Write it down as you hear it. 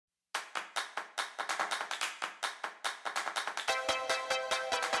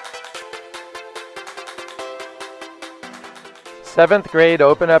7th grade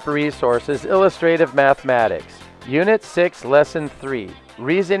Open Up Resources, Illustrative Mathematics, Unit 6, Lesson 3,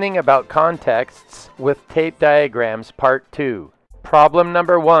 Reasoning About Contexts with Tape Diagrams, Part 2. Problem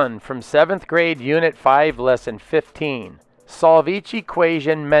number 1 from 7th grade Unit 5, Lesson 15. Solve each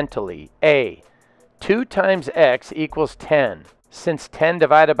equation mentally. A. 2 times x equals 10. Since 10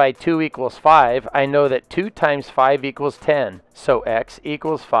 divided by 2 equals 5, I know that 2 times 5 equals 10, so x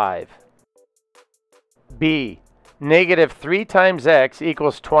equals 5. B. Negative 3 times x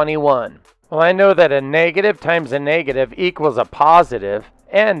equals 21. Well, I know that a negative times a negative equals a positive,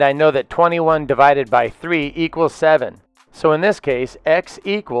 and I know that 21 divided by 3 equals 7. So in this case, x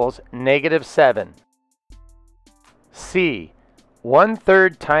equals negative 7. C.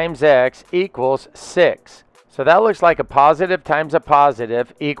 1/3 times x equals 6. So that looks like a positive times a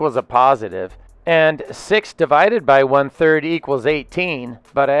positive equals a positive. And 6 divided by 1/3 equals 18.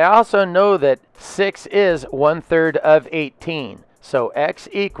 But I also know that 6 is 1/3 of 18. So x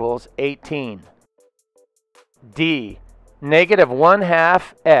equals 18. D. Negative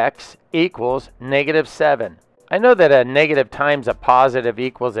 1/2 x equals negative 7. I know that a negative times a positive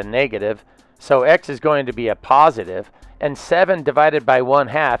equals a negative. So x is going to be a positive. And 7 divided by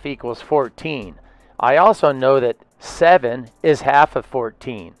 1/2 equals 14. I also know that 7 is half of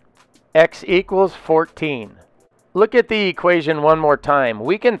 14. X equals 14. Look at the equation one more time.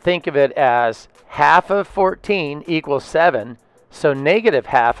 We can think of it as half of 14 equals 7, so negative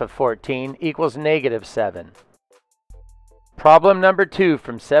half of 14 equals negative 7. Problem number 2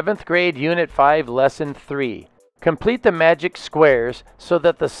 from 7th grade Unit 5, Lesson 3. Complete the magic squares so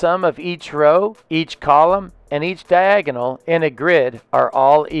that the sum of each row, each column, and each diagonal in a grid are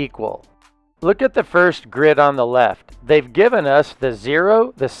all equal. Look at the first grid on the left. They've given us the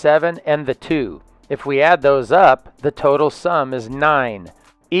 0, the 7, and the 2. If we add those up, the total sum is 9.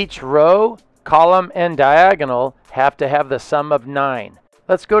 Each row, column, and diagonal have to have the sum of 9.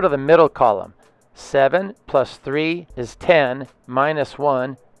 Let's go to the middle column. 7 plus 3 is 10, minus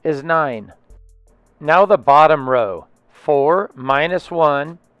 1 is 9. Now the bottom row. 4 minus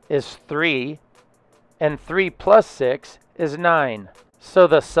 1 is 3, and 3 plus 6 is 9. So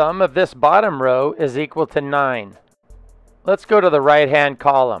the sum of this bottom row is equal to 9. Let's go to the right-hand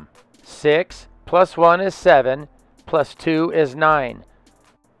column. 6 plus 1 is 7, plus 2 is 9.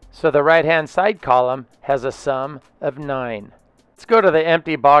 So the right-hand side column has a sum of 9. Let's go to the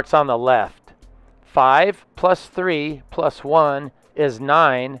empty box on the left. 5 plus 3 plus 1 is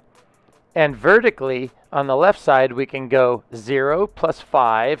 9. And vertically, on the left side, we can go 0 plus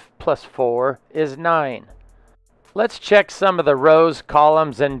 5 plus 4 is 9. Let's check some of the rows,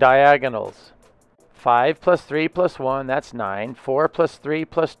 columns, and diagonals. 5 plus 3 plus 1, that's 9. 4 plus 3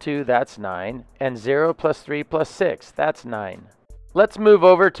 plus 2, that's 9. And 0 plus 3 plus 6, that's 9. Let's move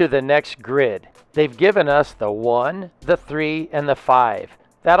over to the next grid. They've given us the 1, the 3, and the 5.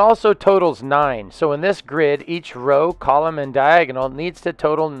 That also totals 9. So in this grid, each row, column, and diagonal needs to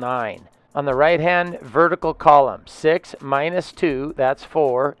total 9. On the right-hand vertical column, 6 minus 2, that's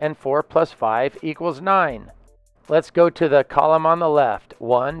 4, and 4 plus 5 equals 9. Let's go to the column on the left.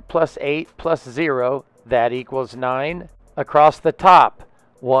 1 plus 8 plus 0, that equals 9. Across the top,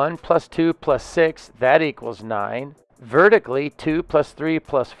 1 plus 2 plus 6, that equals 9. Vertically, 2 plus 3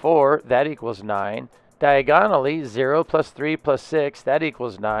 plus 4, that equals 9. Diagonally, 0 plus 3 plus 6, that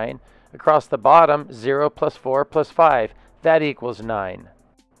equals 9. Across the bottom, 0 plus 4 plus 5, that equals 9.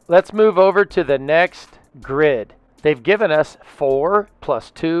 Let's move over to the next grid. They've given us 4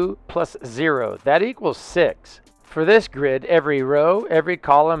 plus 2 plus 0, that equals 6. For this grid, every row, every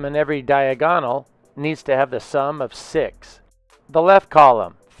column, and every diagonal needs to have the sum of 6. The left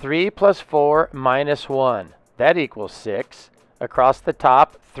column, 3 plus 4 minus 1, that equals 6. Across the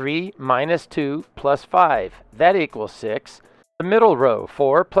top, 3 minus 2 plus 5, that equals 6. The middle row,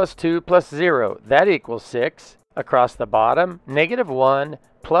 4 plus 2 plus 0, that equals 6. Across the bottom, negative 1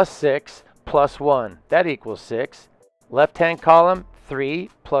 plus 6 plus 1, that equals 6. Left-hand column, 3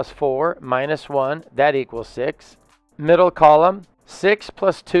 plus 4 minus 1, that equals 6. Middle column, 6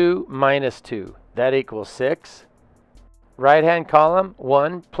 plus 2 minus 2, that equals 6. Right-hand column,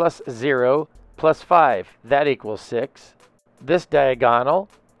 1 plus 0 plus 5, that equals 6. This diagonal,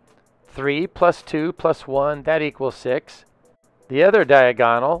 3 plus 2 plus 1, that equals 6. The other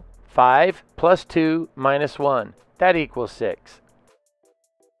diagonal, 5 plus 2 minus 1, that equals 6.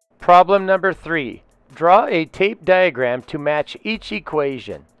 Problem number 3. Draw a tape diagram to match each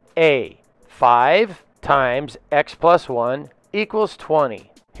equation. A. 5 times x plus 1 equals 20.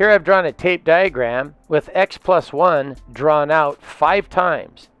 Here I've drawn a tape diagram with x plus 1 drawn out 5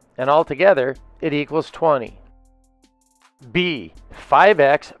 times, and altogether it equals 20. B.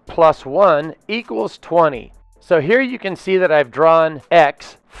 5x plus 1 equals 20. So here you can see that I've drawn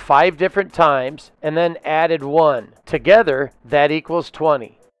x 5 different times and then added 1. Together, that equals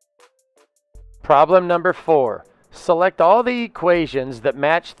 20. Problem number 4. Select all the equations that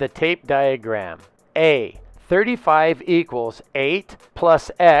match the tape diagram. A. 35 equals 8 plus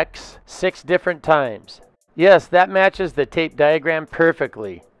x 6 different times. Yes, that matches the tape diagram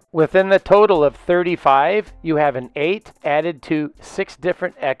perfectly. Within the total of 35, you have an 8 added to 6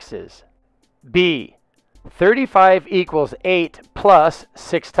 different x's. B. 35 equals 8 plus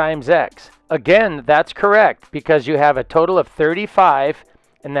 6 times x. Again, that's correct because you have a total of 35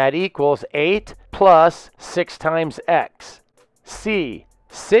 and that equals 8 plus 6 times x. C.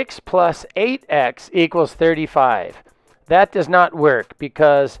 6 plus 8x equals 35. That does not work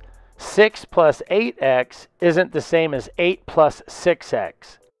because 6 plus 8x isn't the same as 8 plus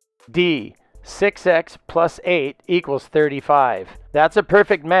 6x. D. 6x plus 8 equals 35. That's a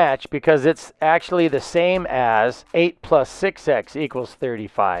perfect match because it's actually the same as 8 plus 6x equals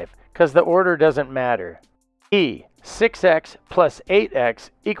 35 because the order doesn't matter. E. 6x plus 8x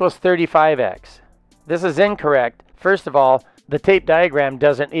equals 35x. This is incorrect. First of all, the tape diagram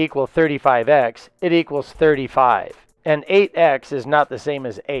doesn't equal 35x, it equals 35. And 8x is not the same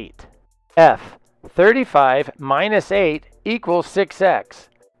as 8. F. 35 minus 8 equals 6x.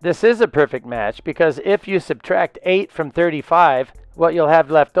 This is a perfect match because if you subtract 8 from 35, what you'll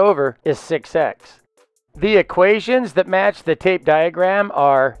have left over is 6x. The equations that match the tape diagram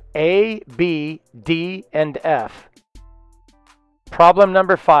are A, B, D, and F. Problem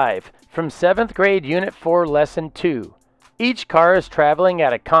number 5 from 7th grade Unit 4, Lesson 2. Each car is traveling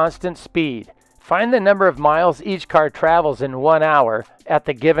at a constant speed. Find the number of miles each car travels in 1 hour at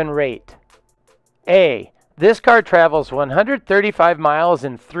the given rate. A. This car travels 135 miles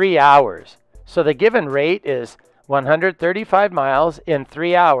in 3 hours. So the given rate is 135 miles in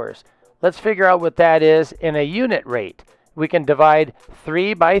 3 hours. Let's figure out what that is in a unit rate. We can divide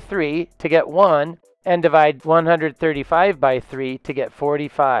 3 by 3 to get 1 and divide 135 by 3 to get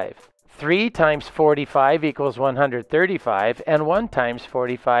 45. 3 times 45 equals 135 and 1 times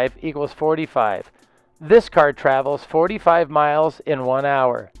 45 equals 45. This car travels 45 miles in 1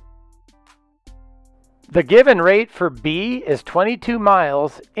 hour. The given rate for B is 22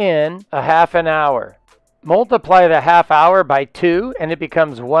 miles in a half an hour. Multiply the half hour by 2 and it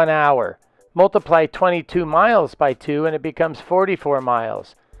becomes 1 hour. Multiply 22 miles by 2 and it becomes 44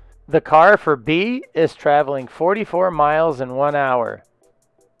 miles. The car for B is traveling 44 miles in 1 hour.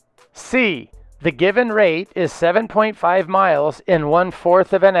 C. The given rate is 7.5 miles in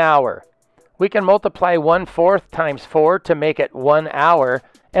 1/4 of an hour. We can multiply 1/4 times 4 to make it 1 hour,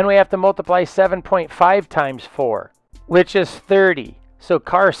 and we have to multiply 7.5 times 4, which is 30. So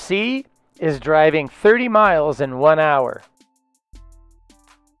car C is driving 30 miles in 1 hour.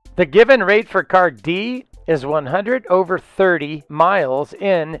 The given rate for car D is 100 over 30 miles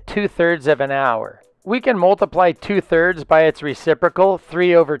in 2/3 of an hour. We can multiply 2/3 by its reciprocal,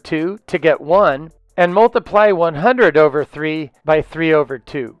 3 over 2, to get 1, and multiply 100 over 3 by 3 over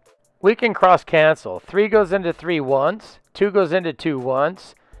 2. We can cross cancel. 3 goes into 3 once, 2 goes into 2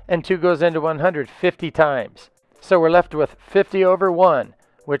 once, and 2 goes into 100 50 times. So we're left with 50 over 1,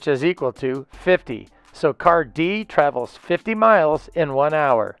 which is equal to 50. So car D travels 50 miles in 1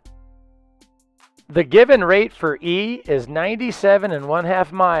 hour. The given rate for E is 97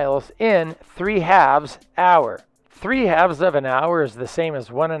 1/2 miles in 3/2 hour. 3/2 of an hour is the same as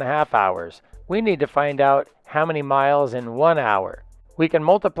 1.5 hours. We need to find out how many miles in 1 hour. We can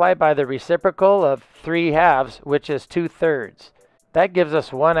multiply by the reciprocal of 3/2, which is 2/3. That gives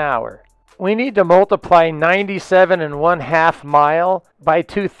us 1 hour. We need to multiply 97 1/2 mile by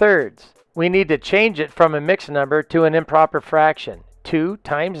 2/3. We need to change it from a mixed number to an improper fraction. 2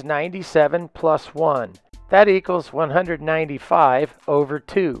 times 97 plus 1. That equals 195 over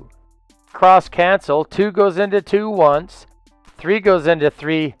 2. Cross cancel. 2 goes into 2 once, 3 goes into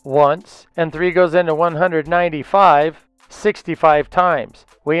 3 once, and 3 goes into 195 65 times.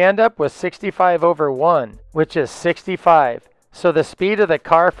 We end up with 65 over 1, which is 65. So the speed of the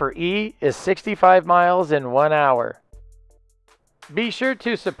car for E is 65 miles in 1 hour. Be sure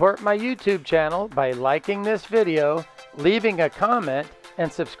to support my YouTube channel by liking this video, leaving a comment,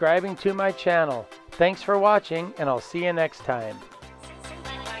 and subscribing to my channel. Thanks for watching, and I'll see you next time.